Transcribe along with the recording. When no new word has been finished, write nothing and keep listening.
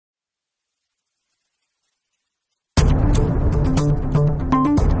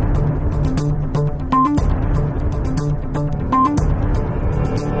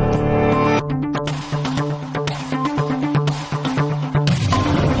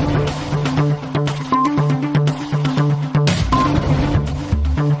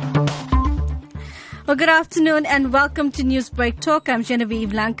Good afternoon and welcome to Newsbreak Talk. I'm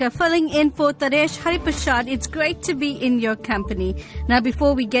Genevieve Lanka, filling in for Taresh Haripashad. It's great to be in your company. Now,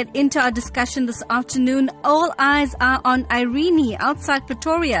 before we get into our discussion this afternoon, all eyes are on Irene outside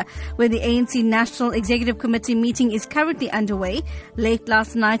Pretoria, where the ANC National Executive Committee meeting is currently underway. Late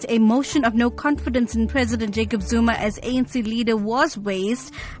last night, a motion of no confidence in President Jacob Zuma as ANC leader was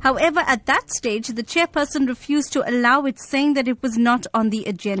raised. However, at that stage, the chairperson refused to allow it, saying that it was not on the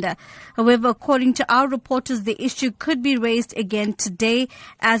agenda. However, according to our reporters, the issue could be raised again today,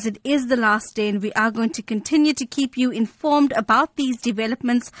 as it is the last day, and we are going to continue to keep you informed about these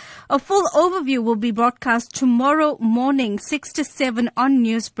developments. A full overview will be broadcast tomorrow morning, 6 to 7 on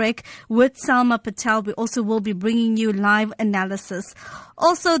Newsbreak with Salma Patel. We also will be bringing you live analysis.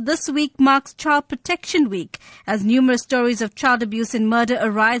 Also, this week marks Child Protection Week. As numerous stories of child abuse and murder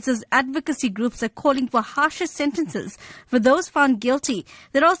arises, advocacy groups are calling for harsher sentences for those found guilty.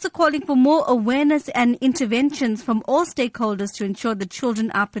 They're also calling for more awareness and interventions from all stakeholders to ensure that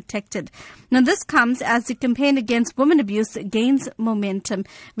children are protected. Now, this comes as the campaign against women abuse gains momentum.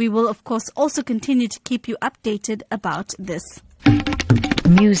 We will, of course, also continue to keep you updated about this.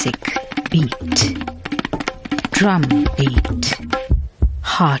 Music, beat, drum beat,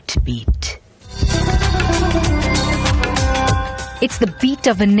 heartbeat. It's the beat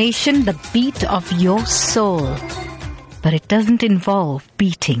of a nation, the beat of your soul. But it doesn't involve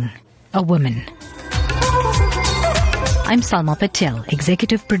beating a woman. I'm Salma Patel,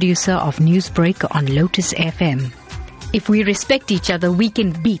 executive producer of Newsbreak on Lotus FM. If we respect each other, we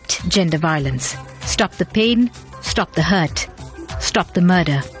can beat gender violence. Stop the pain, stop the hurt, stop the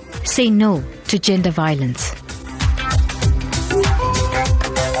murder. Say no to gender violence.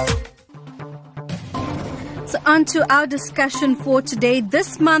 So on to our discussion for today.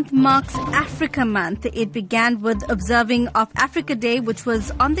 This month marks Africa Month. It began with observing of Africa Day, which was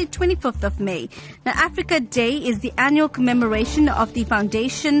on the 25th of May. Now, Africa Day is the annual commemoration of the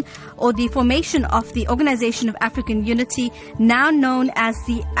foundation or the formation of the Organization of African Unity, now known as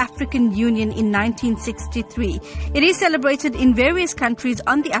the African Union, in 1963. It is celebrated in various countries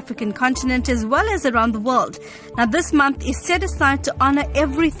on the African continent as well as around the world. Now, this month is set aside to honor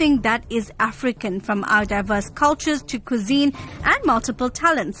everything that is African, from our diverse cultures to cuisine and multiple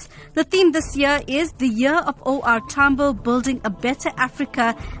talents. The theme this year is the Year of O.R. Tambo, Building a Better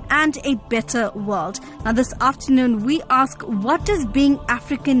Africa and a Better World. Now, this afternoon we ask, what does being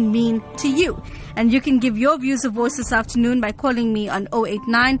African mean to you? And you can give your views of voice this afternoon by calling me on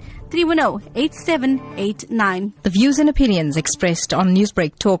 089-310-8789. The views and opinions expressed on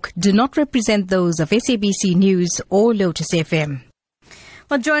Newsbreak Talk do not represent those of SABC News or Lotus FM.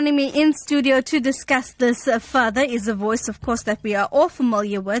 Well, joining me in studio to discuss this further is a voice, of course, that we are all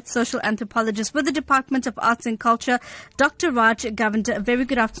familiar with, social anthropologist with the Department of Arts and Culture, Dr. Raj Govender. A very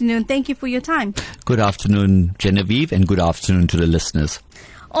good afternoon. Thank you for your time. Good afternoon, Genevieve, and good afternoon to the listeners.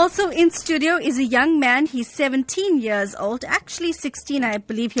 Also in studio is a young man. He's 17 years old, actually 16. I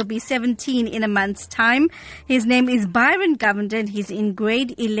believe he'll be 17 in a month's time. His name is Byron Govender, and he's in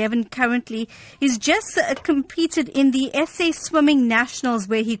grade 11 currently. He's just competed in the SA Swimming Nationals,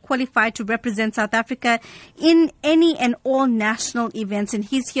 where he qualified to represent South Africa in any and all national events. And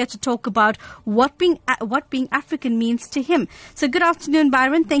he's here to talk about what being African means to him. So good afternoon,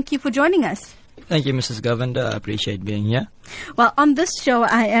 Byron. Thank you for joining us. Thank you, Mrs. Govender. I appreciate being here. Well, on this show,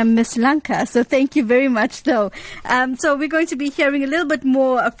 I am Miss Lanka, so thank you very much, though. So we're going to be hearing a little bit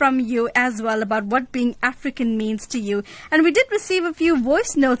more from you as well about what being African means to you. And we did receive a few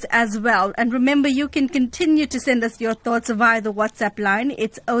voice notes as well. And remember, you can continue to send us your thoughts via the WhatsApp line.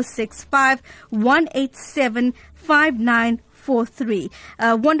 It's 065-187-5943.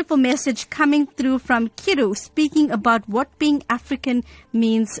 A wonderful message coming through from Kiru, speaking about what being African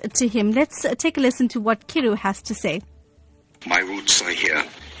means to him. Let's take a listen to what Kiru has to say. My roots are here,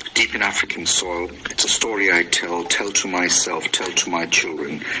 deep in African soil. It's a story I tell to myself, tell to my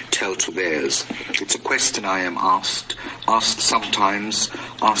children, tell to theirs. It's a question I am asked sometimes,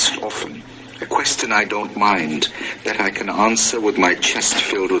 asked often. A question I don't mind, that I can answer with my chest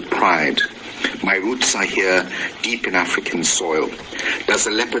filled with pride. My roots are here, deep in African soil. Does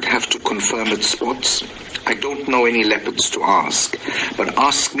a leopard have to confirm its spots? I don't know any leopards to ask, but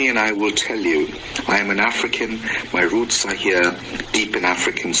ask me and I will tell you. I am an African, my roots are here, deep in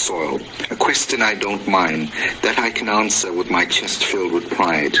African soil. A question I don't mind, that I can answer with my chest filled with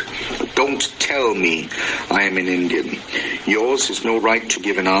pride. Don't tell me I am an Indian. Yours is no right to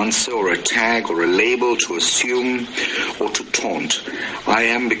give an answer or a tag or a label, to assume or to taunt. I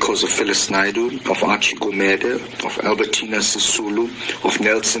am because of Phyllis Naidu, of Archie Gumede, of Albertina Sisulu, of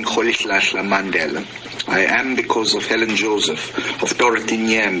Nelson Rolihlahla Mandela. I am because of Helen Joseph, of Dorothy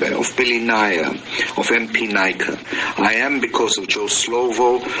Nyembe, of Billy Naya, of MP Naika. I am because of Joe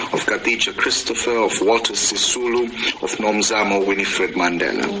Slovo, of Khadija Christopher, of Walter Sisulu, of Nomzamo Winifred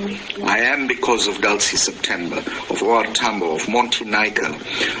Mandela. I am because of Dulcie September, of Oar Tambo, of Monty Naika,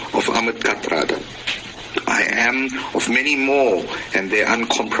 of Ahmed Katrada. I am of many more and their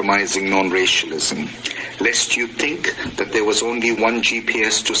uncompromising non-racialism. Lest you think that there was only one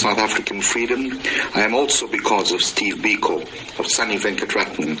GPS to South African freedom, I am also because of Steve Biko, of Sunny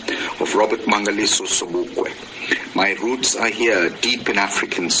Venkatratan, of Robert Mangaliso Sobukwe. My roots are here, deep in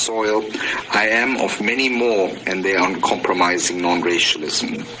African soil. I am of many more and their uncompromising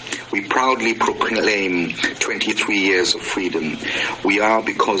non-racialism. We proudly proclaim 23 years of freedom. We are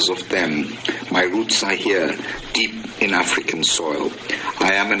because of them. My roots are here, deep in African soil.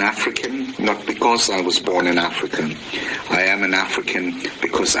 I am an African, not because I was born in Africa. I am an African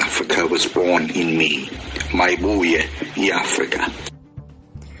because Africa was born in me. Maibuye i Africa.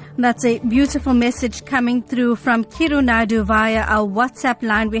 That's a beautiful message coming through from Kiru Naidu via our WhatsApp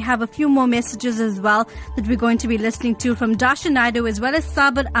line. We have a few more messages as well that we're going to be listening to from Dasha Naidu as well as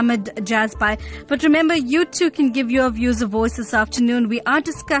Sabir Ahmed Jazbai. But remember, you too can give your views a voice this afternoon. We are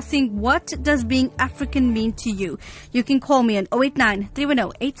discussing what does being African mean to you. You can call me on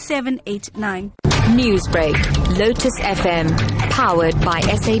 089-310-8789. Newsbreak, Lotus FM, powered by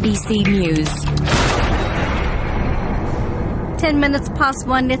SABC News. 10 minutes past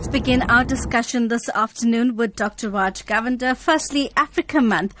 1. Let's begin our discussion this afternoon with Dr. Raj Govender. Firstly, Africa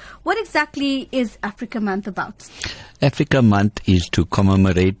Month. What exactly is Africa Month about? Africa Month is to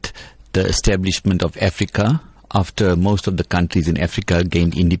commemorate the establishment of Africa after most of the countries in Africa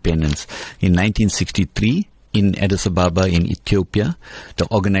gained independence. In 1963, in Addis Ababa in Ethiopia, the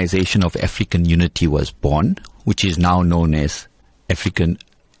Organization of African Unity was born, which is now known as African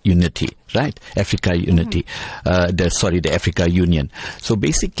Unity, right? Africa Unity, the Africa Union. So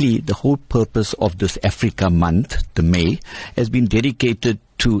basically, the whole purpose of this Africa Month, the May, has been dedicated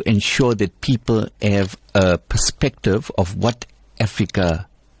to ensure that people have a perspective of what Africa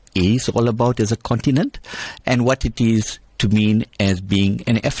is all about as a continent and what it is to mean as being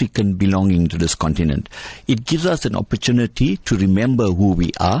an African belonging to this continent. It gives us an opportunity to remember who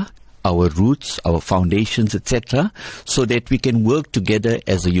we are, our roots, our foundations, etc., so that we can work together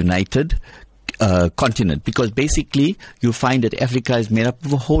as a united continent. Because basically, you find that Africa is made up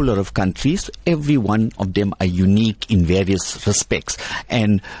of a whole lot of countries. Every one of them are unique in various respects.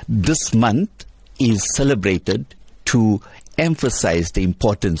 And this month is celebrated to emphasize the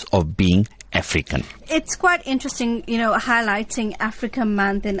importance of being African. It's quite interesting, highlighting Africa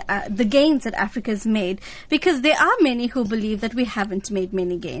Month and the gains that Africa has made, because there are many who believe that we haven't made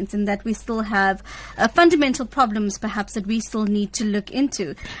many gains and that we still have fundamental problems perhaps that we still need to look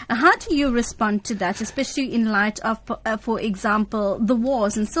into. How do you respond to that, especially in light of, for example, the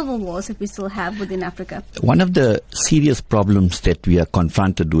wars and civil wars that we still have within Africa? One of the serious problems that we are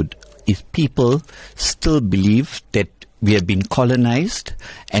confronted with is people still believe that we have been colonized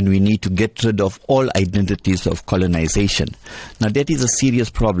and we need to get rid of all identities of colonization. Now that is a serious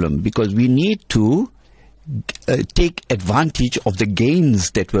problem because we need to take advantage of the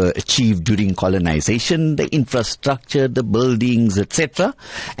gains that were achieved during colonization, the infrastructure, the buildings, etc.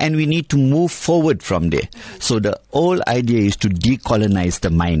 And we need to move forward from there. So the whole idea is to decolonize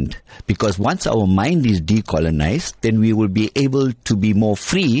the mind. Because once our mind is decolonized, then we will be able to be more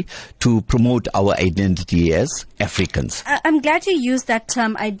free to promote our identity as Africans. I'm glad you used that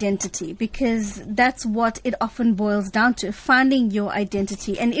term identity, because that's what it often boils down to, finding your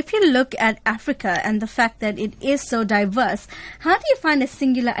identity. And if you look at Africa and the fact that it is so diverse, how do you find a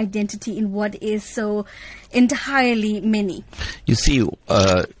singular identity in what is so entirely many? You see,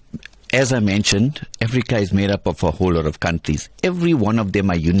 as I mentioned, Africa is made up of a whole lot of countries. Every one of them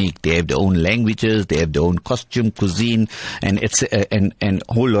are unique. They have their own languages, they have their own costume, cuisine, and a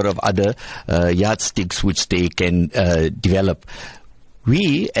whole lot of other yardsticks which they can develop.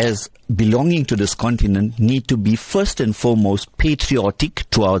 We, as belonging to this continent, need to be first and foremost patriotic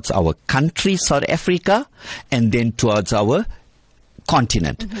towards our country, South Africa, and then towards our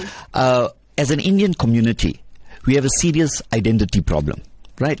continent. Mm-hmm. As an Indian community, we have a serious identity problem.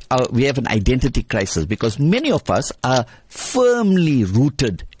 right? We have an identity crisis because many of us are firmly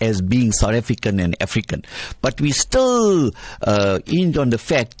rooted as being South African and African, but we still hinge on the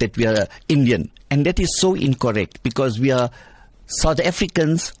fact that we are Indian, and that is so incorrect because we are South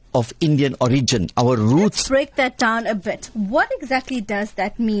Africans of Indian origin. Our roots. Let's break that down a bit. What exactly does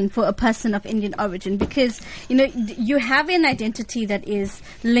that mean for a person of Indian origin? Because, you have an identity that is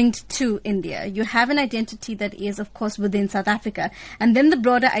linked to India. You have an identity that is, of course, within South Africa. And then the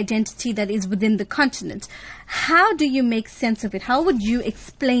broader identity that is within the continent. How do you make sense of it? How would you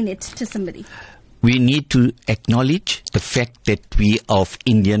explain it to somebody? We need to acknowledge the fact that we are of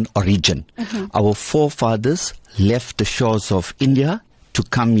Indian origin. Our forefathers left the shores of India to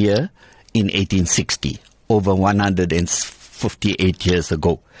come here in 1860, over 158 years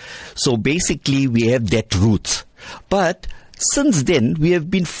ago. So basically we have that roots. But since then we have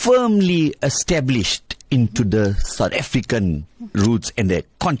been firmly established into the South African roots and the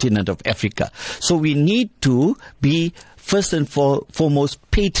continent of Africa. So we need to be first and foremost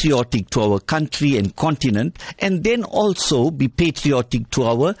patriotic to our country and continent, and then also be patriotic to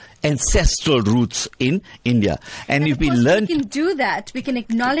our ancestral roots in India. And if we learn, we can do that, we can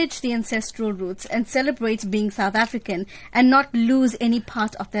acknowledge the ancestral roots and celebrate being South African and not lose any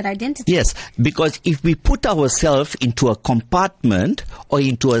part of that identity. Yes, because if we put ourselves into a compartment or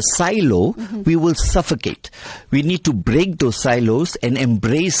into a silo, we will suffocate. We need to break those silos and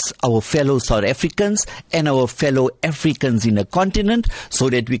embrace our fellow South Africans and our fellow Africans in a continent so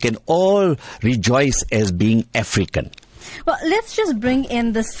that we can all rejoice as being African. Well, let's just bring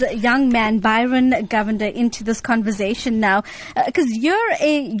in this young man, Byron Govender, into this conversation now, because you're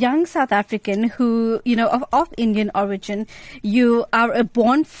a young South African who, of Indian origin. You are a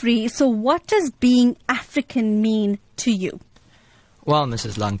born free. So what does being African mean to you? Well,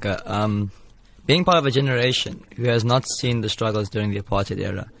 Mrs. Lanka, being part of a generation who has not seen the struggles during the apartheid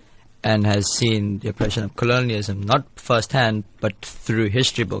era and has seen the oppression of colonialism, not firsthand, but through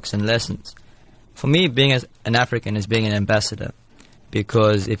history books and lessons. For me, being an African is being an ambassador,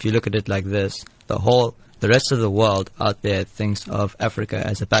 because if you look at it like this, the rest of the world out there thinks of Africa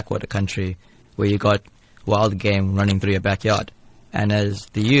as a backwater country where you got wild game running through your backyard. And as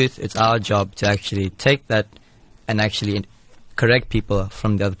the youth, it's our job to actually take that and actually correct people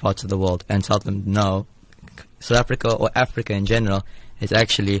from the other parts of the world and tell them, no, South Africa or Africa in general is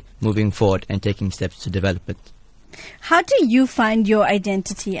actually moving forward and taking steps to develop it. How do you find your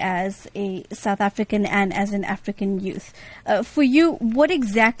identity as a South African and as an African youth? For you, what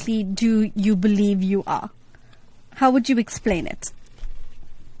exactly do you believe you are? How would you explain it?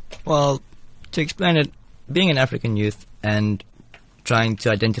 Well, to explain it, being an African youth and trying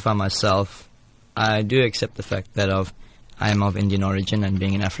to identify myself, I do accept the fact that I am of Indian origin and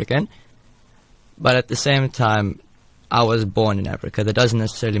being an African. But at the same time, I was born in Africa. That doesn't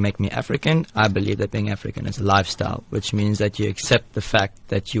necessarily make me African. I believe that being African is a lifestyle, which means that you accept the fact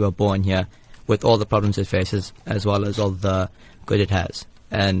that you are born here with all the problems it faces as well as all the good it has.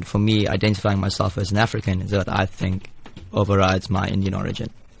 And for me, identifying myself as an African is what I think overrides my Indian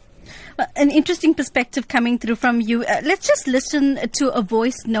origin. An interesting perspective coming through from you. Let's just listen to a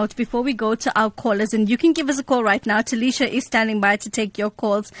voice note before we go to our callers. And you can give us a call right now. Talisha is standing by to take your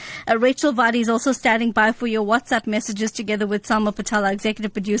calls. Rachel Vadi is also standing by for your WhatsApp messages together with Salma Patel, our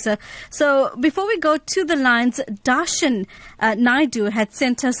executive producer. So before we go to the lines, Darshan Naidu had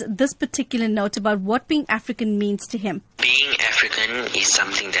sent us this particular note about what being African means to him. Being African is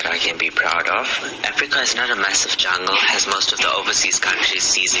something that I can be proud of. Africa is not a massive jungle, as most of the overseas countries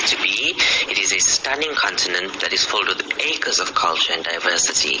sees it to be. It is a stunning continent that is filled with acres of culture and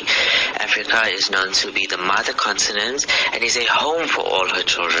diversity. Africa is known to be the mother continent and is a home for all her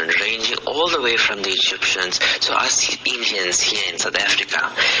children, ranging all the way from the Egyptians to us Indians here in South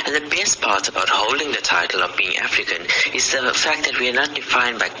Africa. And the best part about holding the title of being African is the fact that we are not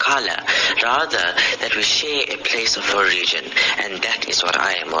defined by color, rather that we share a place of origin, and that is what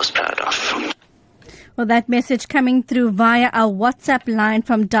I am most proud of. Well, that message coming through via our WhatsApp line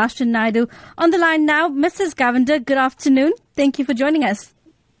from Darshan Naidu. On the line now, Mrs. Govender, good afternoon. Thank you for joining us.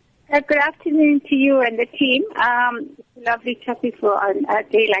 Good afternoon to you and the team. It's lovely chatting for a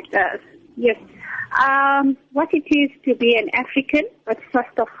day like this. Yes. What it is to be an African, but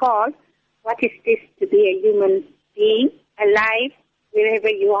first of all, what is this to be a human being, alive, wherever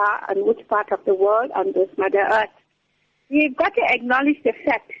you are, on which part of the world, on this Mother Earth. We've got to acknowledge the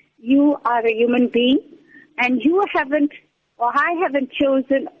fact you are a human being, and you haven't, or I haven't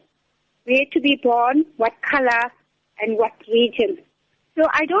chosen where to be born, what color, and what region. So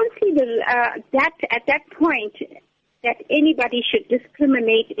I don't see that at that point that anybody should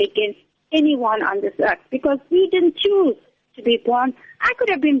discriminate against anyone on this earth, because we didn't choose to be born. I could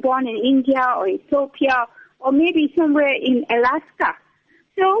have been born in India or Ethiopia or maybe somewhere in Alaska.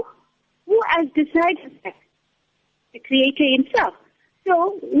 So who has decided that? The Creator himself.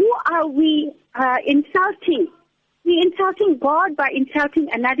 So who are we insulting? We're insulting God by insulting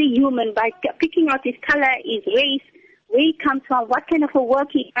another human, by picking out his color, his race, where he comes from, what kind of a work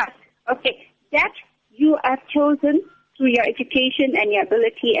he does. Okay, that you have chosen through your education and your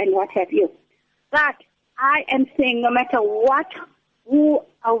ability and what have you. But I am saying no matter what, who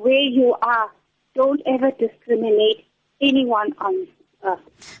or where you are, don't ever discriminate anyone on earth.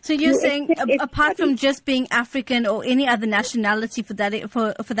 So you're saying, apart from just being African or any other nationality for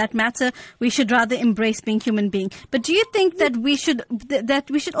that matter, we should rather embrace being human being. But do you think that we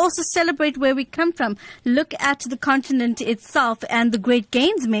should also celebrate where we come from? Look at the continent itself and the great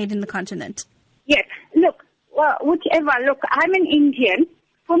gains made in the continent. Yes. Look, whichever. Look, I'm an Indian.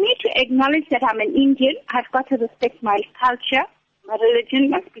 For me to acknowledge that I'm an Indian, I've got to respect my culture, my religion,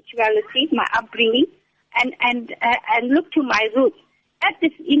 my spirituality, my upbringing, and look to my roots.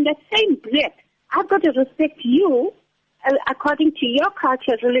 In that same breath, I've got to respect you according to your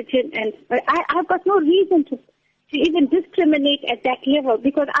culture, religion, and I've got no reason to even discriminate at that level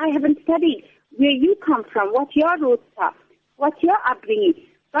because I haven't studied where you come from, what your roots are, what your upbringing.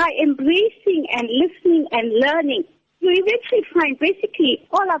 By embracing and listening and learning, you eventually find basically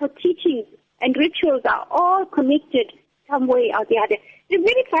all our teachings and rituals are all connected some way or the other. The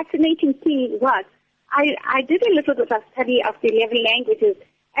very fascinating thing was, I did a little bit of study of the 11 languages,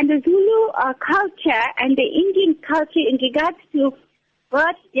 and the Zulu culture and the Indian culture in regards to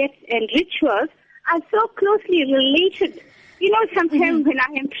birth, death, and rituals are so closely related. You know, sometimes when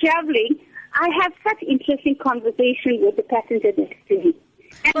I am traveling, I have such interesting conversations with the passengers next to me.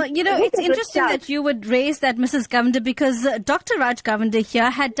 Well, you know, it's interesting that you would raise that, Mrs. Govender, because Dr. Raj Govender here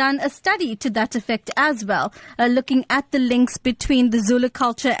had done a study to that effect as well, looking at the links between the Zulu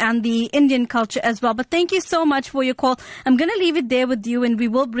culture and the Indian culture as well. But thank you so much for your call. I'm going to leave it there with you, and we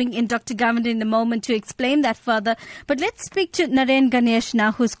will bring in Dr. Govender in a moment to explain that further. But let's speak to Naren Ganesh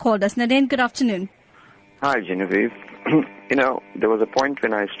now, who's called us. Naren, good afternoon. Hi, Genevieve. You know, there was a point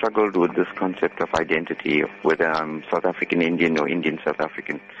when I struggled with this concept of identity, of whether I'm South African Indian or Indian South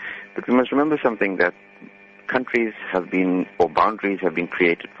African. But we must remember something, that countries have been, or boundaries have been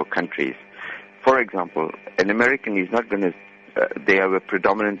created for countries. For example, an American is not going to, they are a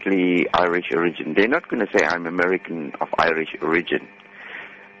predominantly Irish origin. They're not going to say, I'm American of Irish origin.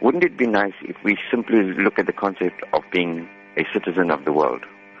 Wouldn't it be nice if we simply look at the concept of being a citizen of the world?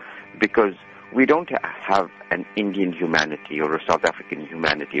 Because we don't have an Indian humanity or a South African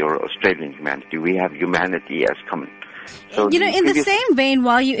humanity or Australian humanity. We have humanity as common. So you know, in the same vein,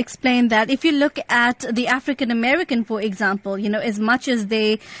 while you explain that, if you look at the African American, for example, you know, as much as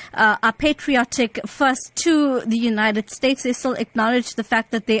they are patriotic first to the United States, they still acknowledge the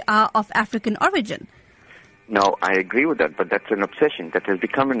fact that they are of African origin. No, I agree with that, but that's an obsession that has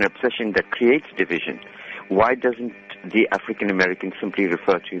become an obsession that creates division. Why doesn't the African American simply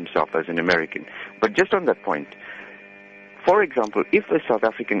refer to himself as an American? But just on that point, for example, if a South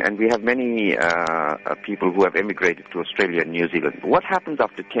African, and we have many people who have emigrated to Australia and New Zealand, what happens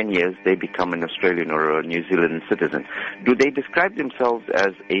after 10 years they become an Australian or a New Zealand citizen? Do they describe themselves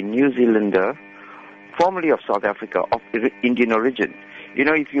as a New Zealander, formerly of South Africa, of Indian origin? You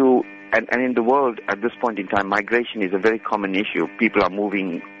know, if you, and in the world at this point in time, migration is a very common issue. People are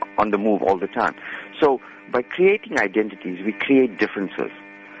moving on the move all the time. So by creating identities, we create differences.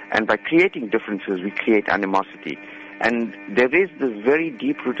 And by creating differences, we create animosity. And there is this very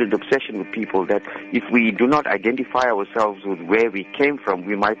deep-rooted obsession with people that if we do not identify ourselves with where we came from,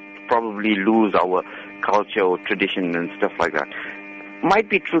 we might probably lose our culture or tradition and stuff like that.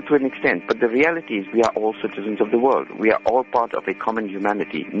 Might be true to an extent, but the reality is we are all citizens of the world. We are all part of a common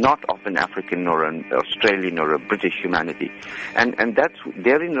humanity, not of an African or an Australian or a British humanity. And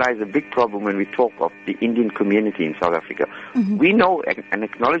therein lies a big problem when we talk of the Indian community in South Africa. Mm-hmm. We know and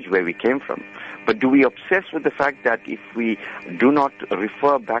acknowledge where we came from, but do we obsess with the fact that if we do not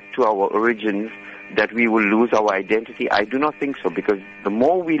refer back to our origins, that we will lose our identity? I do not think so, because the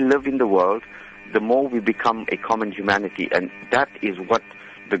more we live in the world, the more we become a common humanity, and that is what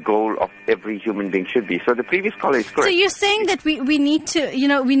the goal of every human being should be. So the previous caller is correct. So you're saying that we need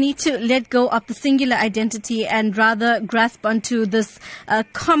to let go of the singular identity and rather grasp onto this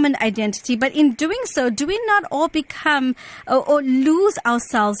common identity. But in doing so, do we not all become or lose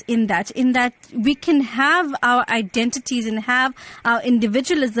ourselves in that we can have our identities and have our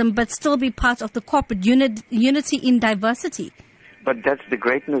individualism, but still be part of the corporate unity in diversity? But that's the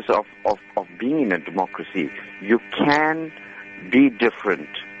greatness of being in a democracy. You can be different,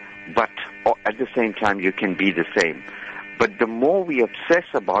 but at the same time you can be the same. But the more we obsess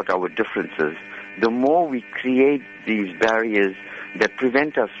about our differences, the more we create these barriers that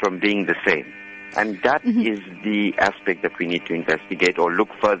prevent us from being the same. And that is the aspect that we need to investigate or look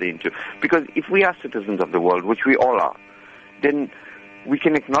further into. Because if we are citizens of the world, which we all are, then we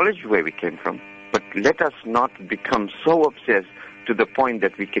can acknowledge where we came from. But let us not become so obsessed to the point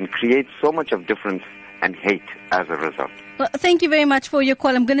that we can create so much of difference and hate as a result. Well, thank you very much for your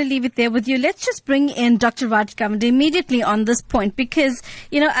call. I'm going to leave it there with you. Let's just bring in Dr. Raj Govender immediately on this point because,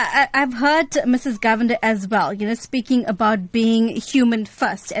 I've heard Mrs. Govender as well, speaking about being human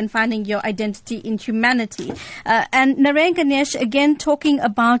first and finding your identity in humanity. And Narayan Ganesh, again, talking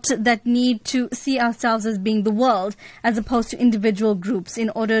about that need to see ourselves as being the world as opposed to individual groups in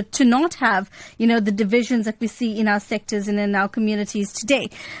order to not have, the divisions that we see in our sectors and in our communities today.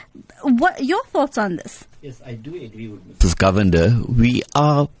 What your thoughts on this? Yes, I do agree with Mrs. Govender. We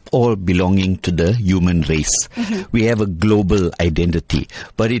are all belonging to the human race. We have a global identity,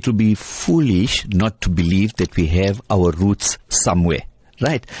 but it will be foolish not to believe that we have our roots somewhere.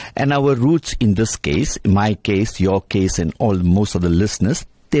 Right? And our roots in this case, my case, your case, and most of the listeners,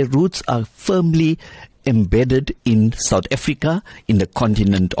 their roots are firmly embedded in South Africa, in the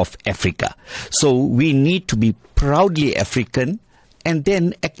continent of Africa. So we need to be proudly African and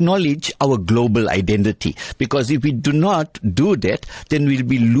then acknowledge our global identity. Because if we do not do that, then we'll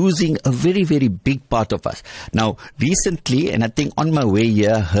be losing a very, very big part of us. Now, recently, and I think on my way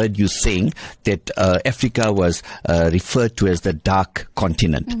here, I heard you saying that Africa was referred to as the dark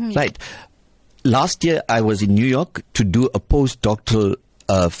continent, right? Last year, I was in New York to do a postdoctoral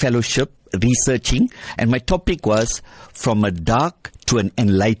fellowship researching, and my topic was from a dark to an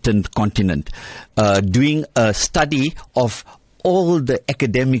enlightened continent, doing a study of all the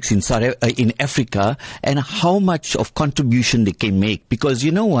academics in Africa and how much of contribution they can make. Because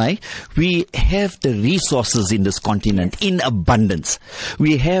you know why? We have the resources in this continent in abundance.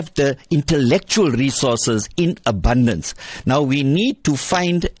 We have the intellectual resources in abundance. Now we need to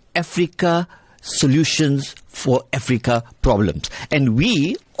find Africa solutions for Africa problems. And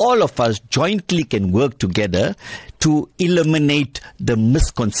we, all of us, jointly can work together to eliminate the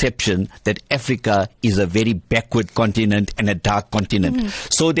misconception that Africa is a very backward continent and a dark continent.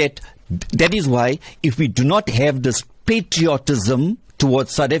 So that is why if we do not have this patriotism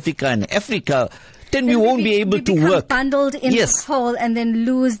towards South Africa and Africa, then we won't be able to work. Bundled in this hole and then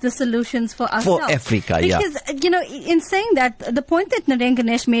lose the solutions for ourselves. For Africa, because, in saying that, the point that Narayan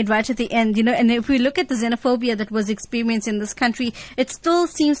Ganesh made right at the end, and if we look at the xenophobia that was experienced in this country, it still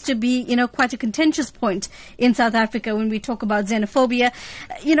seems to be, quite a contentious point in South Africa when we talk about xenophobia.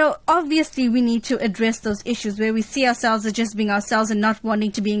 Obviously we need to address those issues where we see ourselves as just being ourselves and not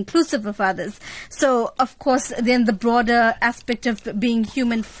wanting to be inclusive of others. So, of course, then the broader aspect of being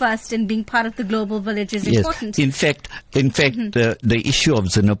human first and being part of the global village is important. In fact, the issue of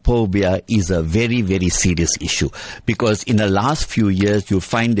xenophobia is a very, very serious issue, because in the last few years you'll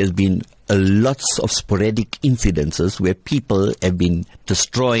find there's been lots of sporadic incidences where people have been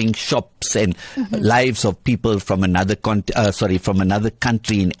destroying shops and lives of people from another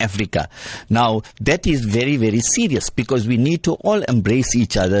country in Africa. Now, that is very, very serious, because we need to all embrace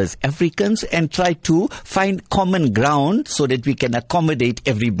each other as Africans and try to find common ground so that we can accommodate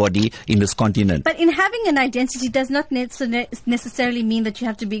everybody in this continent. But in having an identity does not necessarily mean that you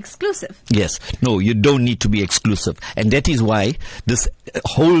have to be exclusive. Yes. No, you don't need to be exclusive. And that is why this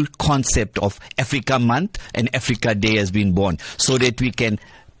whole concept of Africa Month and Africa Day has been born, so that we can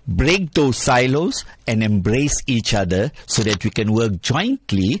break those silos and embrace each other so that we can work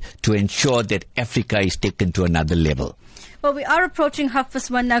jointly to ensure that Africa is taken to another level. Well, we are approaching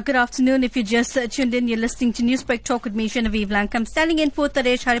 1:30 now. Good afternoon. If you just tuned in, you're listening to Newsbreak Talk with me, Genevieve Lanka. I'm standing in for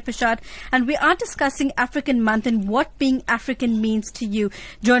Taresh Hariprasad, and we are discussing African Month and what being African means to you.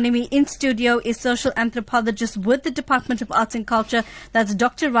 Joining me in studio is social anthropologist with the Department of Arts and Culture. That's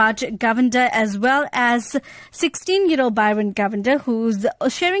Dr. Raj Govender, as well as 16-year-old Byron Govender, who's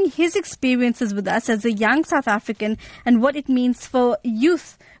sharing his experiences with us as a young South African and what it means for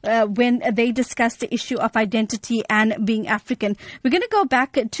youth when they discuss the issue of identity and being African. We're going to go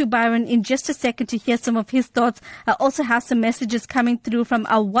back to Byron in just a second to hear some of his thoughts. I also have some messages coming through from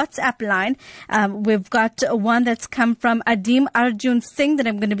our WhatsApp line. We've got one that's come from Adim Arjun Singh that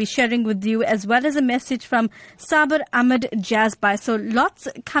I'm going to be sharing with you, as well as a message from Sabir Ahmed Jazbai. So lots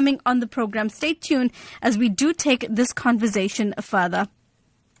coming on the program. Stay tuned as we do take this conversation further.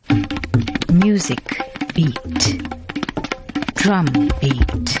 Music, beat, drum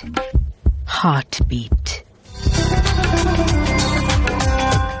beat, heartbeat.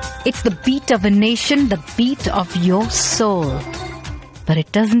 It's the beat of a nation, the beat of your soul. But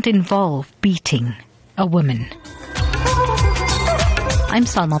it doesn't involve beating a woman. I'm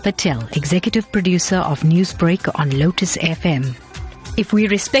Salma Patel, Executive Producer of Newsbreak on Lotus FM. If we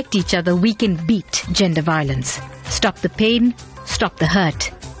respect each other, we can beat gender violence. Stop the pain, stop the hurt,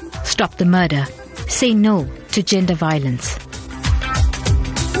 stop the murder. Say no to gender violence.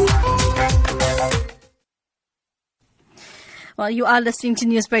 Well, you are listening to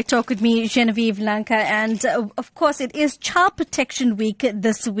Newsbreak Talk with me, Genevieve Lanka, and of course it is Child Protection Week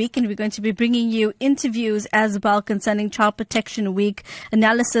this week, and we're going to be bringing you interviews as well concerning Child Protection Week,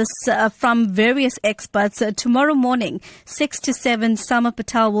 analysis from various experts. Tomorrow morning, 6 to 7, Salma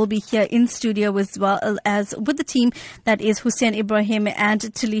Patel will be here in studio as well as with the team, that is Hussein Ibrahim and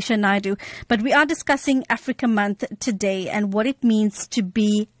Talisha Naidu. But we are discussing Africa Month today and what it means to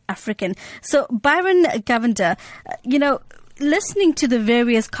be African. So, Byron Govender, listening to the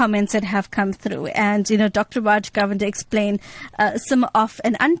various comments that have come through, and Dr. Raj Govender explained some of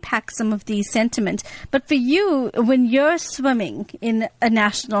and unpack some of the sentiment. But for you, when you're swimming in a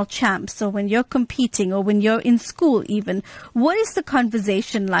national champs, or when you're competing, or when you're in school even, what is the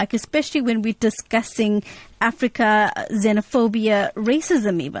conversation like, especially when we're discussing Africa, xenophobia,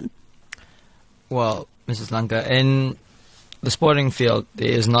 racism even? Well, Mrs. Lanka, in the sporting field, there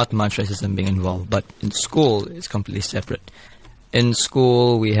is not much racism being involved, but in school, it's completely separate. In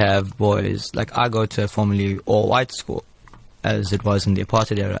school, we have boys, like I go to a formerly all-white school, as it was in the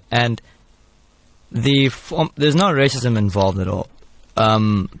apartheid era, and there's no racism involved at all,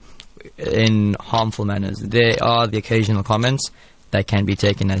 in harmful manners. There are the occasional comments that can be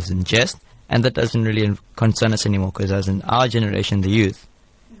taken as in jest, and that doesn't really concern us anymore, because as in our generation, the youth,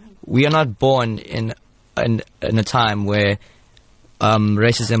 we are not born in a time where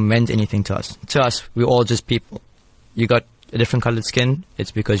racism meant anything to us. To us, we're all just people. You got a different colored skin,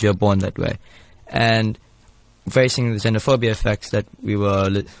 it's because you're born that way. And facing the xenophobia effects that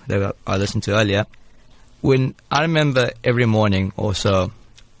I listened to earlier, when I remember every morning or so,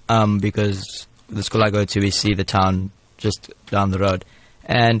 because the school I go to, we see the town just down the road.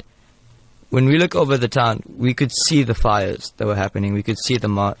 And when we look over the town, we could see the fires that were happening. We could see the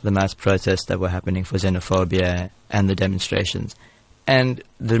mass protests that were happening for xenophobia and the demonstrations. And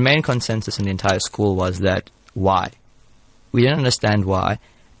the main consensus in the entire school was that, why? We didn't understand why.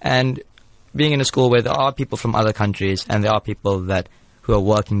 And being in a school where there are people from other countries, and there are people who are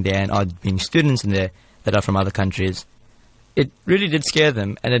working there and are being students in there that are from other countries, it really did scare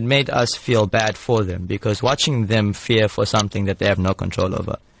them, and it made us feel bad for them, because watching them fear for something that they have no control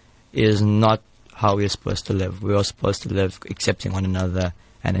over is not how we're supposed to live. We're supposed to live accepting one another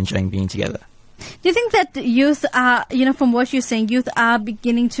and enjoying being together. Do you think that youth are, from what you're saying, youth are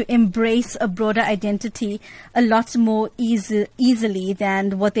beginning to embrace a broader identity a lot more easily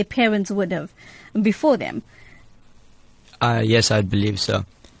than what their parents would have before them? Yes, I believe so.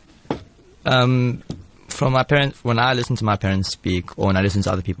 From my parents, when I listen to my parents speak, or when I listen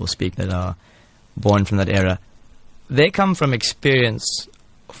to other people speak that are born from that era, they come from experience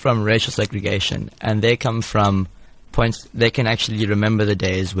from racial segregation, and they come from points, they can actually remember the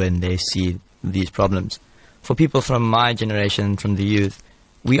days when they see these problems. For people from my generation, from the youth,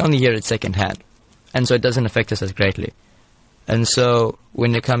 we only hear it secondhand, and so it doesn't affect us as greatly. And so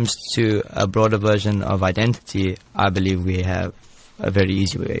when it comes to a broader version of identity, I believe we have a very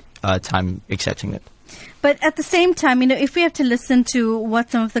easy time accepting it. But at the same time, if we have to listen to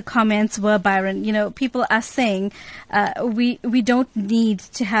what some of the comments were, Byron, people are saying we don't need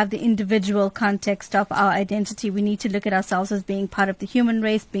to have the individual context of our identity. We need to look at ourselves as being part of the human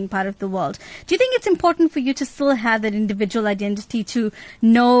race, being part of the world. Do you think it's important for you to still have that individual identity, to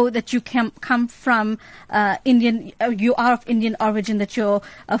know that you come from Indian, you are of Indian origin, that your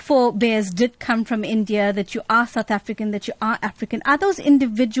forebears did come from India, that you are South African, that you are African? Are those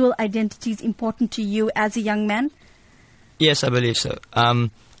individual identities important to you as a young man? Yes, I believe so.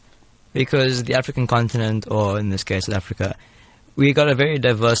 Because the African continent, or in this case Africa, we got a very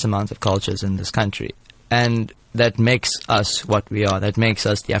diverse amount of cultures in this country, and that makes us what we are. That makes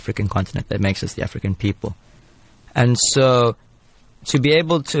us the African continent. That makes us the African people. And so to be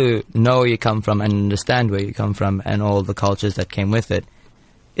able to know where you come from and understand where you come from and all the cultures that came with it,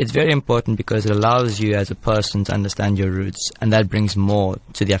 it's very important, because it allows you as a person to understand your roots, and that brings more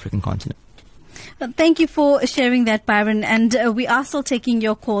to the African continent. Well, thank you for sharing that, Byron. And we are still taking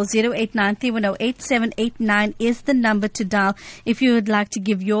your calls. 089-310-8789 is the number to dial if you would like to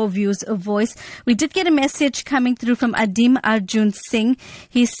give your views a voice. We did get a message coming through from Adim Arjun Singh.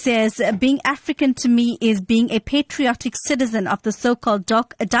 He says, being African to me is being a patriotic citizen of the so-called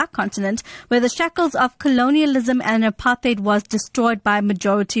dark continent, where the shackles of colonialism and apartheid was destroyed by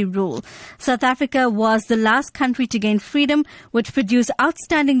majority rule. South Africa was the last country to gain freedom, which produced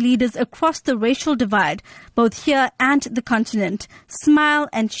outstanding leaders across the racial racial divide, both here and the continent. Smile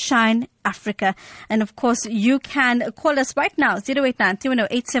and shine, Africa. And of course, you can call us right now,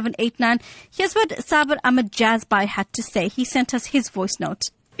 089-310-8789. Here's what Sabir Ahmed Jazbai had to say. He sent us his voice note.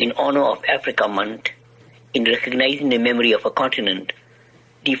 In honor of Africa Month, in recognizing the memory of a continent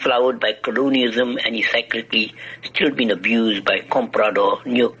deflowered by colonialism and is cyclically still being abused by comprador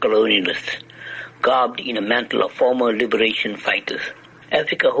neo-colonialists, garbed in a mantle of former liberation fighters.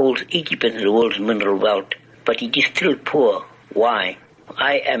 Africa holds 80% of the world's mineral wealth, but it is still poor. Why?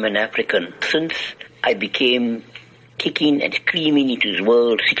 I am an African. Since I became kicking and screaming into this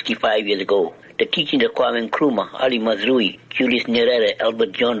world 65 years ago, the teachings of Kwame Nkrumah, Ali Mazrui, Julius Nyerere,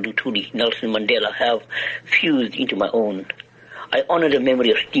 Albert John Lutuli, Nelson Mandela have fused into my own. I honor the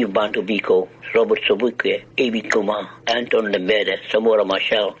memory of Steve Bantu Biko, Robert Sobukwe, A.B. Kumar, Anton Lembede, Samora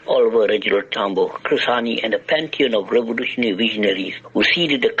Machel, Oliver Reginald Tambo, Chris Hani, and a pantheon of revolutionary visionaries who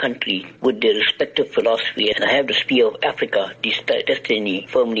seeded the country with their respective philosophy, and I have the spear of Africa, this destiny,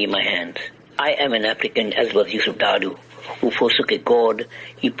 firmly in my hands. I am an African, as was Yusuf Dadu, who forsook a God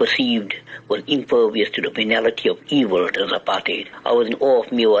he perceived was impervious to the penalty of evil that was apartheid. I was in awe of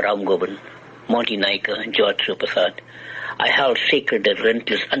Miwa Ramgoban, Monty Naika, and George Surprasad. I held sacred the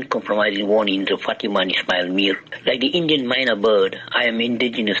relentless, uncompromising warnings of Fatima and Ismail Mir. Like the Indian myna bird, I am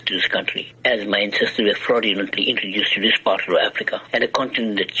indigenous to this country, as my ancestors were fraudulently introduced to this part of Africa, and a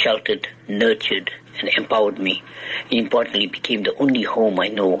continent that sheltered, nurtured, and empowered me, and importantly became the only home I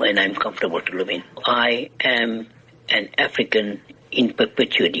know and I am comfortable to live in. I am an African in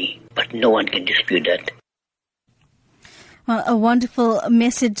perpetuity, but no one can dispute that. Well, a wonderful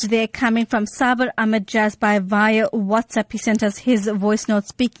message there coming from Sabir Ahmed Jazbai via WhatsApp. He sent us his voice note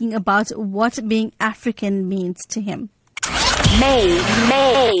speaking about what being African means to him. May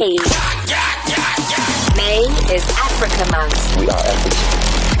is Africa Month. We are African.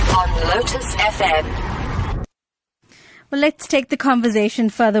 On Lotus FM. Well, let's take the conversation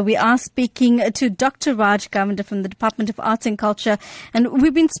further. We are speaking to Dr. Raj Govender from the Department of Arts and Culture, and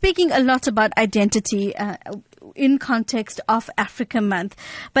we've been speaking a lot about identity in context of Africa Month.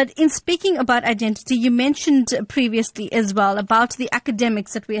 But in speaking about identity, you mentioned previously as well about the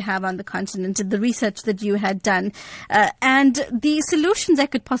academics that we have on the continent, the research that you had done, and the solutions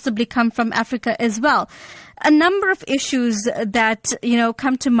that could possibly come from Africa as well. A number of issues that,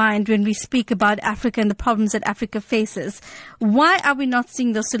 come to mind when we speak about Africa and the problems that Africa faces. Why are we not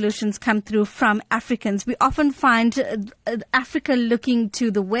seeing those solutions come through from Africans? We often find Africa looking to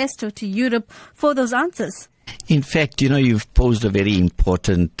the West or to Europe for those answers. In fact, you've posed a very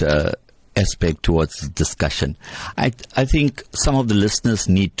important aspect towards the discussion. I think some of the listeners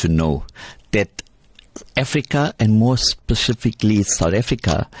need to know that Africa, and more specifically South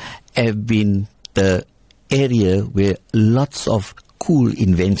Africa, have been the area where lots of cool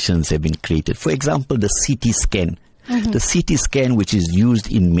inventions have been created. For example, the CT scan. Mm-hmm. The CT scan, which is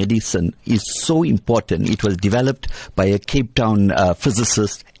used in medicine, is so important. It was developed by a Cape Town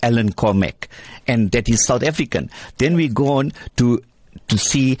physicist, Alan Cormack, and that is South African. Then we go on to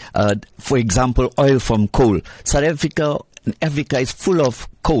see, for example, oil from coal. Africa is full of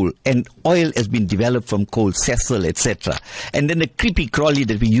coal, and oil has been developed from coal, sessile, etc. And then the creepy crawly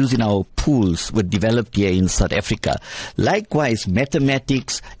that we use in our pools were developed here in South Africa. Likewise,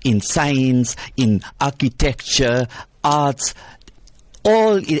 mathematics, in science, in architecture, arts,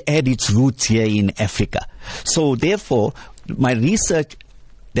 all it had its roots here in Africa. So therefore, my research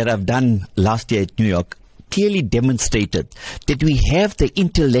that I've done last year at New York clearly demonstrated that we have the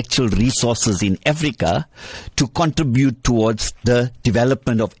intellectual resources in Africa to contribute towards the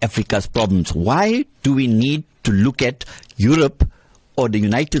development of Africa's problems. Why do we need to look at Europe or the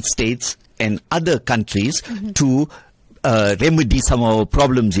United States and other countries to remedy some of our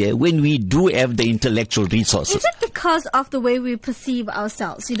problems here when we do have the intellectual resources? Is it because of the way we perceive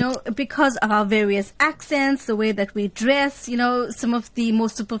ourselves? Because of our various accents, the way that we dress, some of the more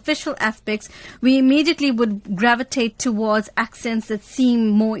superficial aspects, we immediately would gravitate towards accents that seem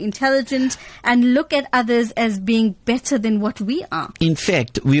more intelligent and look at others as being better than what we are. In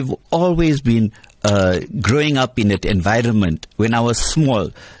fact, we've always been growing up in that environment when I was small,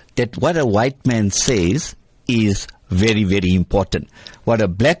 that what a white man says is very, very important. What a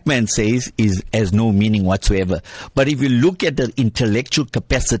black man says has no meaning whatsoever. But if you look at the intellectual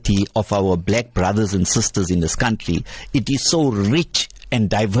capacity of our black brothers and sisters in this country, it is so rich and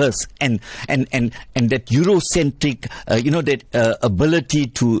diverse, and that Eurocentric, that ability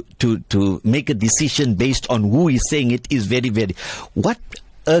to make a decision based on who is saying it is very, very. What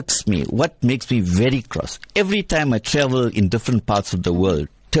irks me, what makes me very cross, every time I travel in different parts of the world,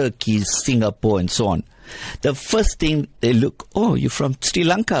 Turkey, Singapore, and so on, the first thing they look, oh, you're from Sri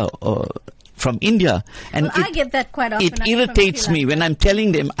Lanka, or from India. And I get that quite often. It irritates me when I'm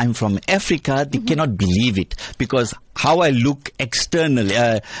telling them I'm from Africa. They cannot believe it, because how I look externally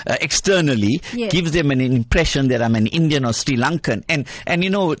gives them an impression that I'm an Indian or Sri Lankan. And you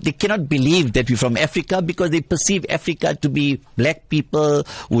know, they cannot believe that we're from Africa, because they perceive Africa to be black people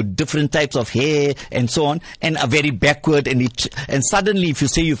with different types of hair and so on, and are very backward. And suddenly, if you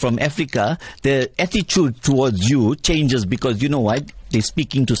say you're from Africa, the attitude towards you changes, because you know what? They're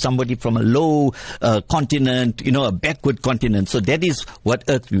speaking to somebody from a low continent, you know, a backward continent. So that is what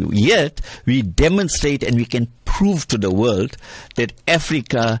Earth. Yet we demonstrate and we can prove to the world that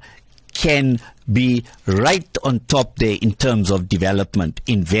Africa can be right on top there in terms of development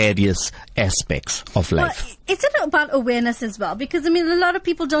in various aspects of life. Well, it's about awareness as well, because, I mean, a lot of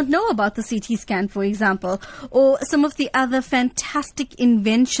people don't know about the CT scan, for example, or some of the other fantastic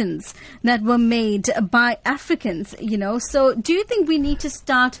inventions that were made by Africans, you know. So do you think we need to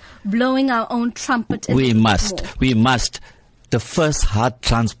start blowing our own trumpet? We must. The first heart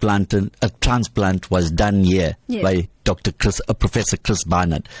transplant was done here by Professor Chris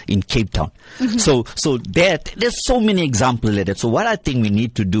Barnard in Cape Town. So there's so many examples of that. So what I think we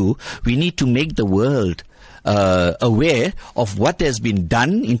need to do, we need to make the world aware of what has been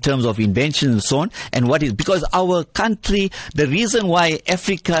done in terms of invention and so on, and what is, because our country, the reason why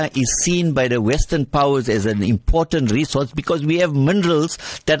Africa is seen by the Western powers as an important resource, because we have minerals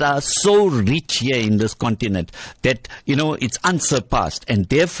that are so rich here in this continent that, you know, it's unsurpassed, and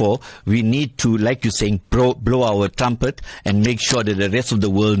therefore we need to, like you're saying, blow our trumpet and make sure that the rest of the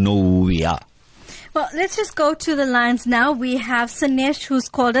world know who we are. Well, let's just go to the lines now. We have Sanesh who's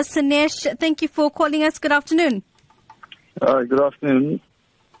called us. Sanesh, thank you for calling us. Good afternoon. Good afternoon,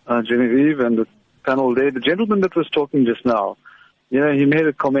 Genevieve and the panel there. The gentleman that was talking just now, you know, he made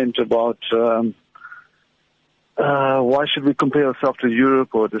a comment about why should we compare ourselves to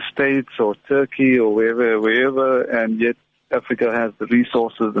Europe or the States or Turkey or wherever, and yet Africa has the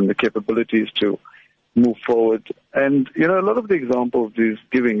resources and the capabilities to move forward. And, you know, a lot of the examples he's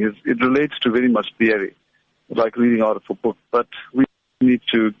giving it relates to very much theory, like reading out of a book, but we need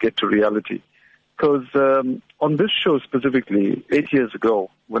to get to reality. Because on this show specifically, 8 years ago,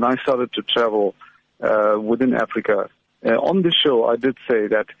 when I started to travel within Africa, on this show I did say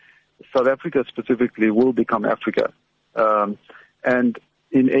that South Africa specifically will become Africa. And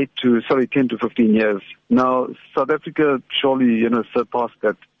in 10 to 15 years. Now, South Africa surely, you know, surpassed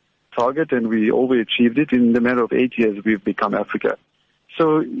that target, and we overachieved it. In the matter of 8 years, we've become Africa.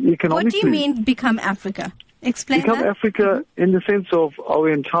 So economically, what do you mean become Africa? Explain become that. Africa in the sense of our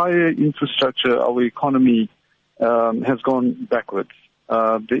entire infrastructure, our economy has gone backwards.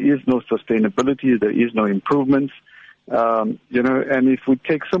 There is no sustainability. There is no improvements. You know, and if we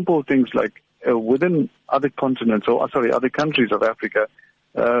take simple things like within other continents, other countries of Africa,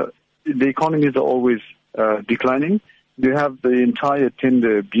 the economies are always declining. You have the entire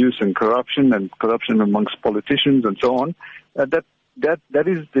tender abuse and corruption amongst politicians and so on. That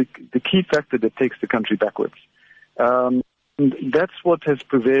is the key factor that takes the country backwards. And that's what has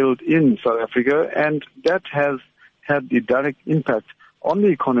prevailed in South Africa, and that has had the direct impact on the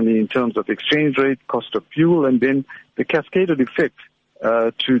economy in terms of exchange rate, cost of fuel, and then the cascaded effect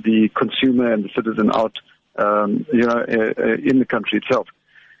to the consumer and the citizen out, in the country itself.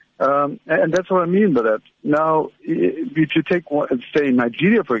 And that's what I mean by that. Now, if you take, say,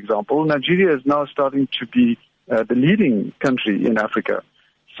 Nigeria, for example, Nigeria is now starting to be the leading country in Africa.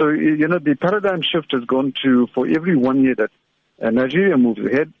 So, you know, the paradigm shift has gone to, for every 1 year that Nigeria moves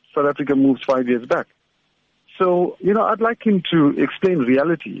ahead, South Africa moves 5 years back. So, you know, I'd like him to explain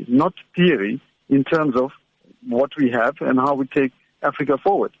reality, not theory, in terms of what we have and how we take Africa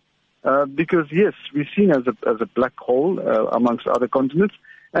forward. Because, yes, we're seen as a black hole amongst other continents,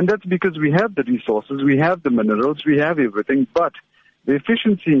 and that's because we have the resources, we have the minerals, we have everything, but the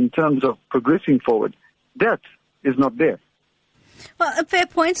efficiency in terms of progressing forward, that is not there. Well, a fair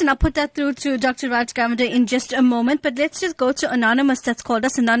point, and I'll put that through to Dr. Raj Gavada in just a moment, but let's just go to Anonymous that's called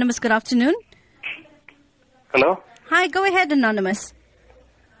us. Anonymous, good afternoon. Hello? Hi, go ahead, Anonymous.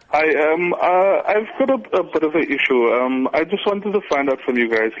 Hi, I've got a bit of an issue. I just wanted to find out from you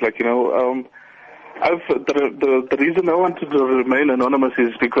guys, like, you know, the reason I wanted to remain anonymous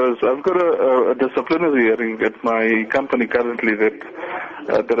is because I've got a disciplinary hearing at my company currently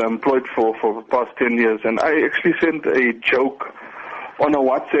that I'm employed for the past 10 years, and I actually sent a joke on a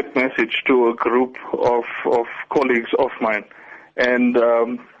WhatsApp message to a group of colleagues of mine, and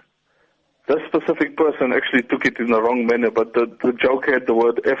this specific person actually took it in the wrong manner, but the joke had the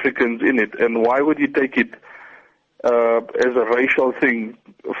word Africans in it, and why would you take it as a racial thing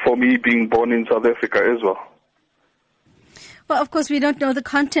for me being born in South Africa as well? Well, of course, we don't know the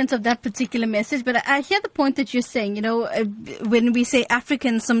contents of that particular message, but I hear the point that you're saying. When we say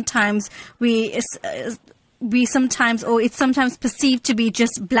Africans, sometimes it's sometimes perceived to be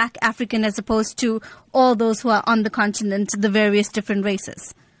just black African as opposed to all those who are on the continent, the various different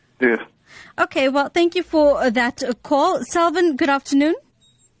races. Yes. Okay, well, thank you for that call. Salvan, good afternoon.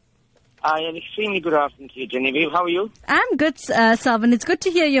 An extremely good afternoon to you, Genevieve. How are you? I'm good, Salvan. It's good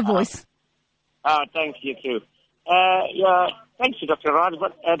to hear your voice. Thanks, you too. Thanks to Dr. Raj.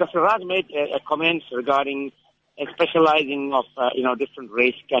 But Dr. Raj made a comment regarding specializing of different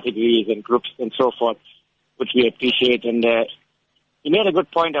race categories and groups and so forth, which we appreciate. And he made a good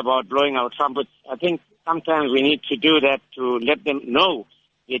point about blowing our trumpets. I think sometimes we need to do that to let them know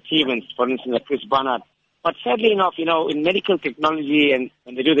the achievements. For instance, like Chris Barnard. But sadly enough, in medical technology and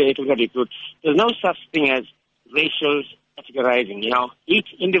when they do the ethical recruit, there's no such thing as racial categorizing. Each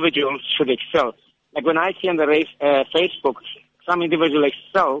individual should excel. Like when I see on the Facebook, some individual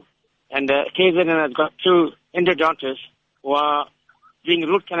excel, and KZN has got 2 endodontists who are doing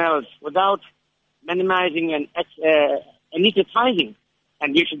root canals without minimizing and anesthetizing,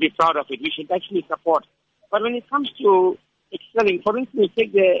 and we should be proud of it. We should actually support. But when it comes to excelling, for instance,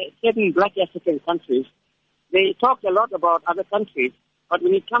 take the certain black African countries, they talk a lot about other countries, but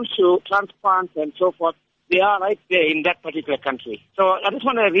when it comes to transplants and so forth, they are right there in that particular country. So I just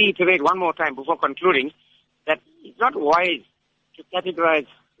want to reiterate one more time before concluding that it's not wise to categorize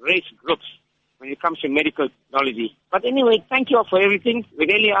race groups when it comes to medical technology. But anyway, thank you all for everything. We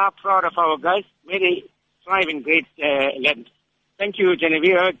really are proud of our guys. May they thrive in great land. Thank you,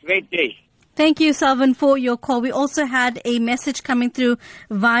 Genevieve. Have a great day. Thank you, Salvan, for your call. We also had a message coming through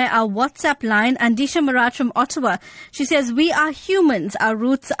via our WhatsApp line. Andisha Maraj from Ottawa. She says, we are humans. Our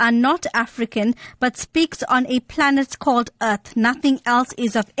roots are not African, but speaks on a planet called Earth. Nothing else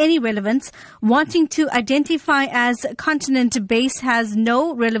is of any relevance. Wanting to identify as continent base has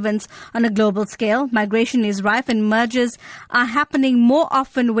no relevance on a global scale. Migration is rife and mergers are happening more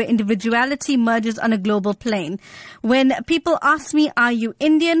often where individuality merges on a global plane. When people ask me, are you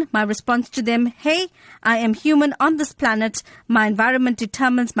Indian? My response to them, hey, I am human on this planet. My environment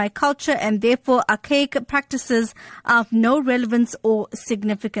determines my culture and therefore archaic practices are of no relevance or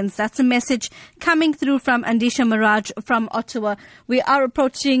significance. That's a message coming through from Andisha Maraj from Ottawa. We are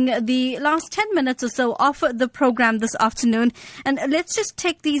approaching the last 10 minutes or so of the program this afternoon. And let's just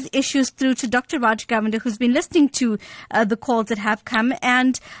take these issues through to Dr. Raj Govender, who's been listening to the calls that have come.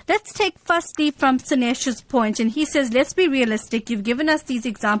 And let's take firstly from Sanesh's point. And he says, let's be realistic. You've given us these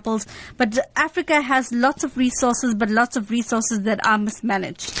examples, but Africa has lots of resources, but lots of resources that are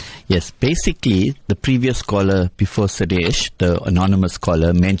mismanaged. Yes, basically, the previous caller before Sadesh, the anonymous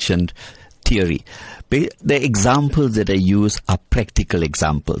caller, mentioned theory. The examples that I use are practical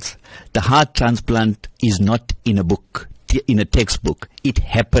examples. The heart transplant is not in a book, in a textbook. It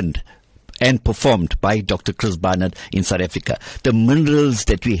happened and performed by Dr. Chris Barnard in South Africa. The minerals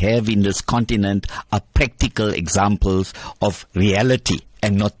that we have in this continent are practical examples of reality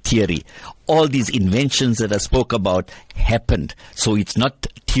and not theory. All these inventions that I spoke about happened. So it's not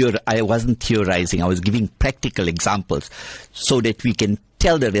I wasn't theorizing. I was giving practical examples so that we can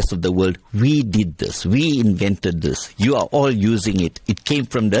tell the rest of the world, we did this, we invented this, you are all using it. It came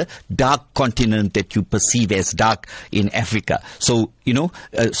from the dark continent that you perceive as dark in Africa. So,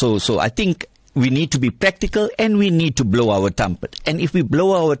 so I think we need to be practical and we need to blow our trumpet. And if we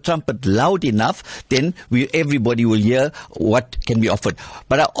blow our trumpet loud enough, then everybody will hear what can be offered.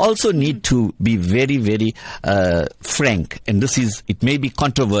 But I also need to be very, very frank, and it may be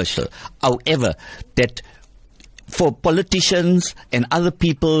controversial. However, that for politicians and other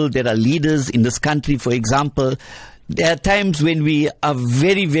people that are leaders in this country, for example, there are times when we are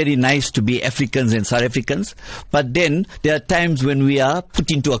very, very nice to be Africans and South Africans, but then there are times when we are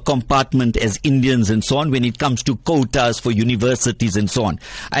put into a compartment as Indians and so on when it comes to quotas for universities and so on.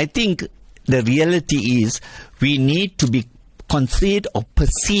 I think the reality is we need to be considered or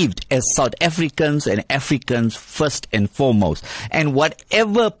perceived as South Africans and Africans first and foremost. And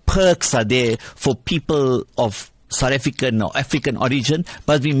whatever perks are there for people of South African or African origin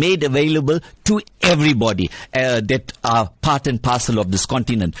must be made available to everybody that are part and parcel of this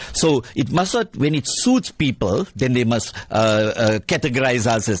continent. So it must not, when it suits people, then they must categorize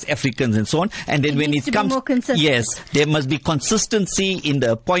us as Africans and so on. And then when it comes, yes, there must be consistency in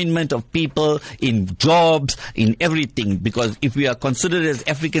the appointment of people, in jobs, in everything. Because if we are considered as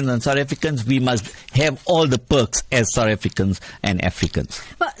Africans and South Africans, we must have all the perks as South Africans and Africans.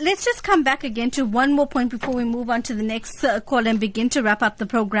 But let's just come back again to one more point before we move on to the next call and begin to wrap up the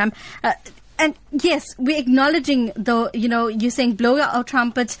program. And yes, we're acknowledging, though, you're saying blow our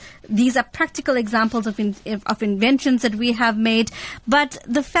trumpets. These are practical examples of inventions that we have made. But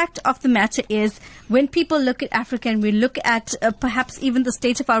the fact of the matter is, when people look at Africa and we look at perhaps even the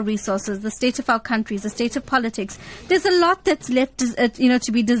state of our resources, the state of our countries, the state of politics, there's a lot that's left,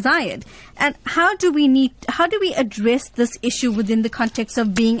 to be desired. And how do we address this issue within the context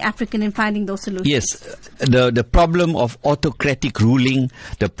of being African and finding those solutions? Yes, the problem of autocratic ruling,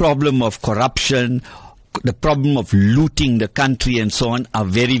 the problem of corruption, the problem of looting the country and so on are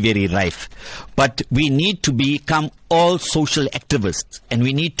very, very rife. But we need to become all social activists, and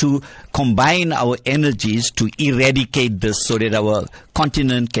we need to combine our energies to eradicate this so that our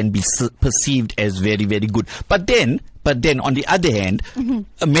continent can be perceived as very, very good. But then, on the other hand,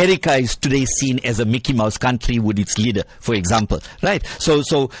 America is today seen as a Mickey Mouse country with its leader, for example, right? So,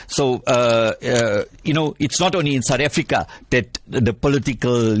 it's not only in South Africa that the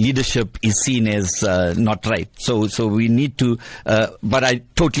political leadership is seen as not right. So we need to, but I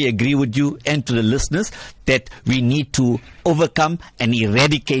totally agree with you and to the listeners that we need to overcome and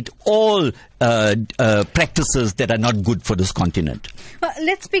eradicate all practices that are not good for this continent. Well,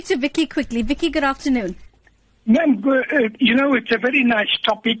 let's speak to Vicky quickly. Vicky, good afternoon. Ma'am, it's a very nice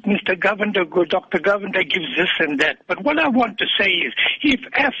topic. Dr. Govender gives this and that. But what I want to say is, if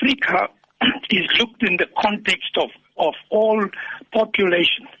Africa is looked in the context of all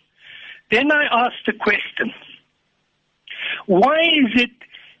population, then I ask the question, why is it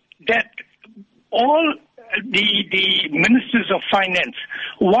that all the ministers of finance,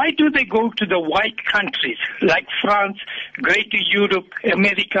 why do they go to the white countries like France, Greater Europe,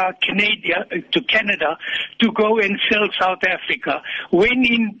 America, Canada to go and sell South Africa, when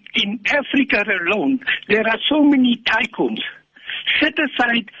in Africa alone there are so many tycoons? Set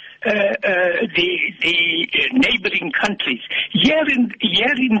aside the neighboring countries. Here in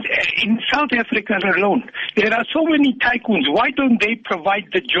South Africa alone, there are so many tycoons. Why don't they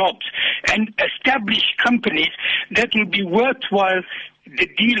provide the jobs and establish companies that will be worthwhile the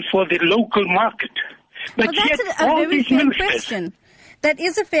deal for the local market? But well, that's a very fair question. That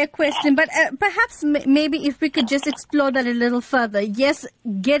is a fair question, but perhaps maybe if we could just explore that a little further. Yes,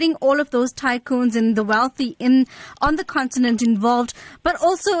 getting all of those tycoons and the wealthy on the continent involved, but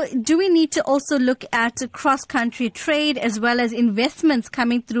also do we need to also look at cross-country trade as well as investments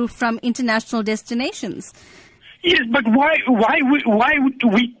coming through from international destinations? Yes, but why would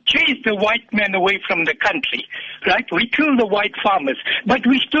we chase the white man away from the country, right? We kill the white farmers, but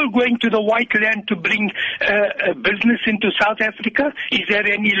we're still going to the white land to bring business into South Africa? Is there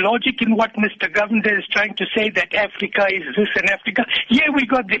any logic in what Mr. Govender is trying to say, that Africa is this and Africa? Yeah, we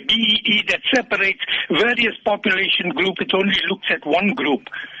got the BEE that separates various population groups. It only looks at one group.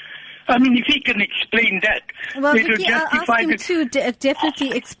 I mean, if he can explain that, well, it will Vicky, I'll ask him to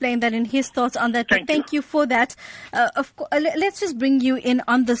definitely explain that in his thoughts on that. But thank you for that. Let's just bring you in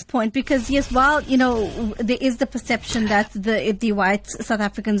on this point, because yes, while there is the perception that the white South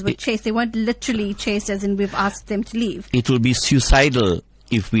Africans were chased, they weren't literally chased, as in we've asked them to leave. It will be suicidal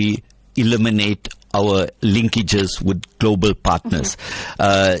if we eliminate our linkages with global partners.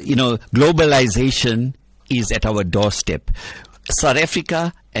 Globalization is at our doorstep. South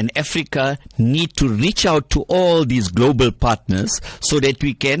Africa and Africa need to reach out to all these global partners so that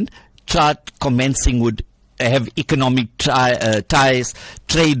we can start commencing with have economic ties,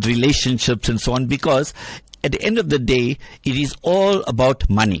 trade relationships and so on, because at the end of the day, it is all about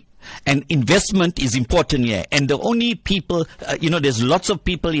money. And investment is important here. And the only people, there's lots of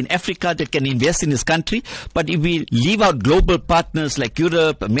people in Africa that can invest in this country. But if we leave out global partners like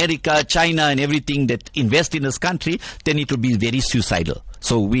Europe, America, China and everything that invest in this country, then it will be very suicidal.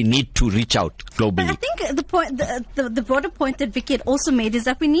 So we need to reach out globally. But I think the point, the broader point that Vicky had also made is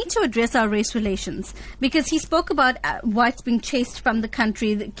that we need to address our race relations, because he spoke about whites being chased from the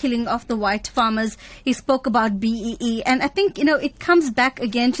country, the killing of the white farmers. He spoke about BEE, and I think it comes back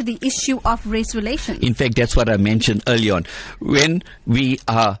again to the issue of race relations. In fact, that's what I mentioned early on. When we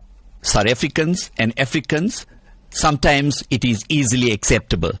are South Africans and Africans, sometimes it is easily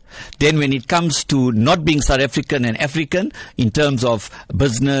acceptable. Then when it comes to not being South African and African in terms of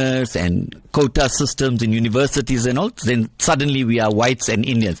business and quota systems in universities and all, then suddenly we are whites and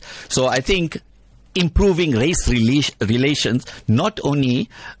Indians. So I think improving race relations not only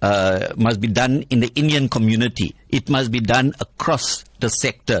must be done in the Indian community, it must be done across the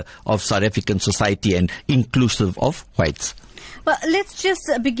sector of South African society and inclusive of whites. Well, let's just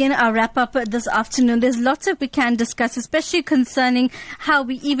begin our wrap-up this afternoon. There's lots that we can discuss, especially concerning how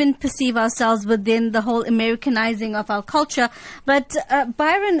we even perceive ourselves within the whole Americanizing of our culture. But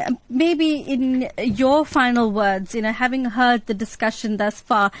Byron, maybe in your final words, having heard the discussion thus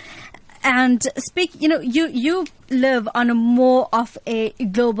far, And you live on a more of a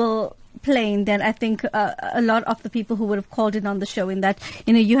global plane than I think a lot of the people who would have called in on the show, in that,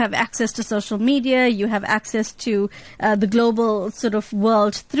 you have access to social media, you have access to the global sort of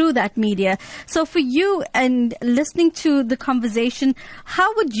world through that media. So for you, and listening to the conversation,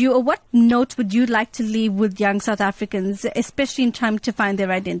 how would you, or what note would you like to leave with young South Africans, especially in trying to find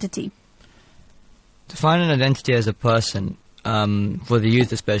their identity? To find an identity as a person, for the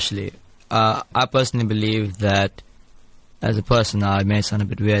youth especially, I personally believe that as a person, now it may sound a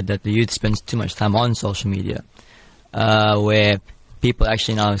bit weird, that the youth spends too much time on social media, where people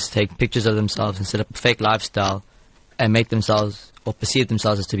actually now take pictures of themselves and set up a fake lifestyle and make themselves or perceive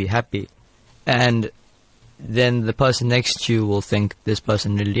themselves as to be happy. And then the person next to you will think this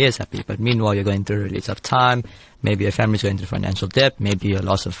person really is happy. But meanwhile, you're going through a really tough time. Maybe your family's going through financial debt. Maybe a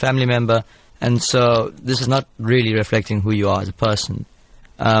loss of a family member. And so this is not really reflecting who you are as a person.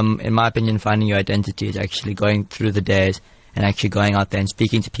 In my opinion, finding your identity is actually going through the days and actually going out there and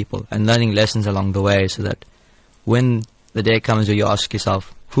speaking to people and learning lessons along the way, so that when the day comes where you ask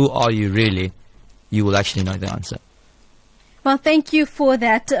yourself, who are you really, you will actually know the answer. Well, thank you for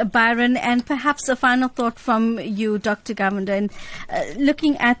that, Byron. And perhaps a final thought from you, Dr. Govender, and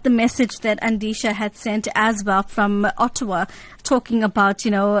looking at the message that Andisha had sent as well from Ottawa, talking about,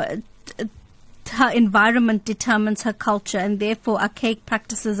 her environment determines her culture, and therefore archaic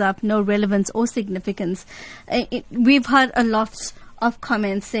practices are of no relevance or significance. We've heard a lot of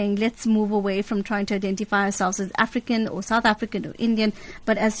comments saying, let's move away from trying to identify ourselves as African or South African or Indian,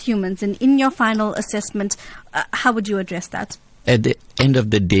 but as humans. And in your final assessment, how would you address that? At the end of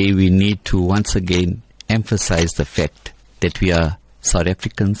the day, we need to once again emphasize the fact that we are South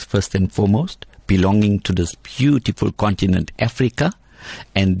Africans first and foremost, belonging to this beautiful continent, Africa,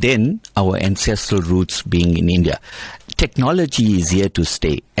 and then our ancestral roots being in India. Technology is here to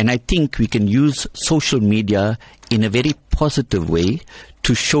stay, and I think we can use social media in a very positive way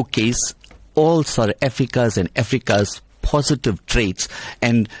to showcase all South Africa's and Africa's positive traits,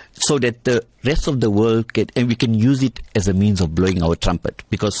 and so that the rest of the world and we can use it as a means of blowing our trumpet,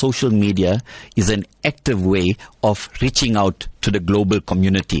 because social media is an active way of reaching out to the global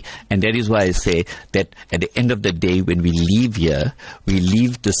community. And that is why I say that at the end of the day, when we leave here, we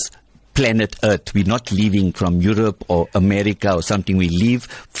leave this planet Earth. We're not leaving from Europe or America or something. We leave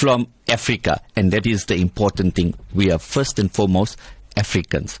from Africa, and that is the important thing. We are first and foremost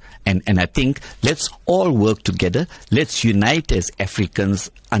Africans. And I think let's all work together. Let's unite as Africans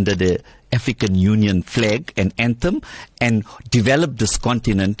under the African Union flag and anthem, and develop this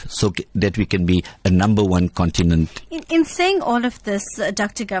continent so that we can be a number one continent. In saying all of this,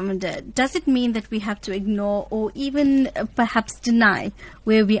 Dr. Govender, does it mean that we have to ignore or even perhaps deny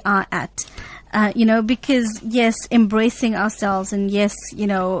where we are at? Because yes, embracing ourselves, and yes,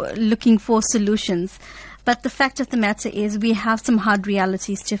 looking for solutions. But the fact of the matter is we have some hard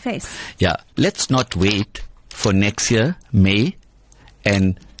realities to face. Yeah, let's not wait for next year, May,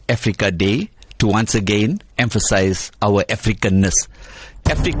 and Africa Day to once again emphasize our Africanness.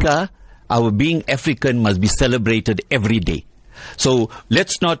 Africa, our being African must be celebrated every day. So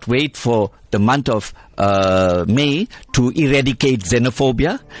let's not wait for the month of May to eradicate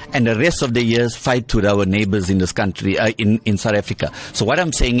xenophobia, and the rest of the years fight with our neighbors in this country, in South Africa. So what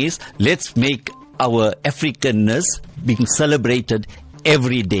I'm saying is, let's make our Africanness being celebrated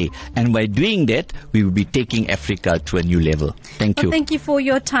every day, and by doing that we will be taking Africa to a new level. Thank you. Thank you for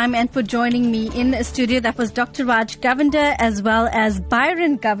your time and for joining me in the studio. That was Dr. Raj Govender as well as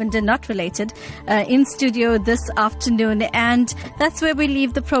Byron Govender, not related, in studio this afternoon. And that's where we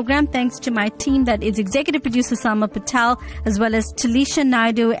leave the program. Thanks to my team, that is executive producer Salma Patel, as well as Talisha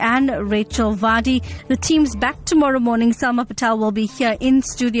Naidu and Rachel Vardy. The team's back tomorrow morning. Salma Patel will be here in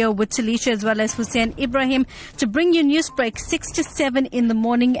studio with Talisha as well as Hussein Ibrahim to bring you Newsbreak 6 to 7 in the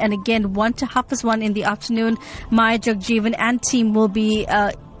morning, and again 1 to 1:30 in the afternoon. Maya Jagjeevan and team will be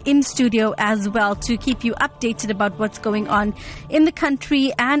in studio as well to keep you updated about what's going on in the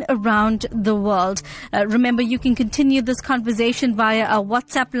country and around the world. Remember, you can continue this conversation via our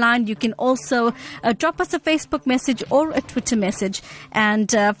WhatsApp line. You can also drop us a Facebook message or a Twitter message.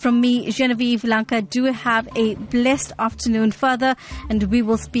 And from me, Genevieve Lanka, do have a blessed afternoon further, and we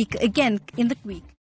will speak again in the week.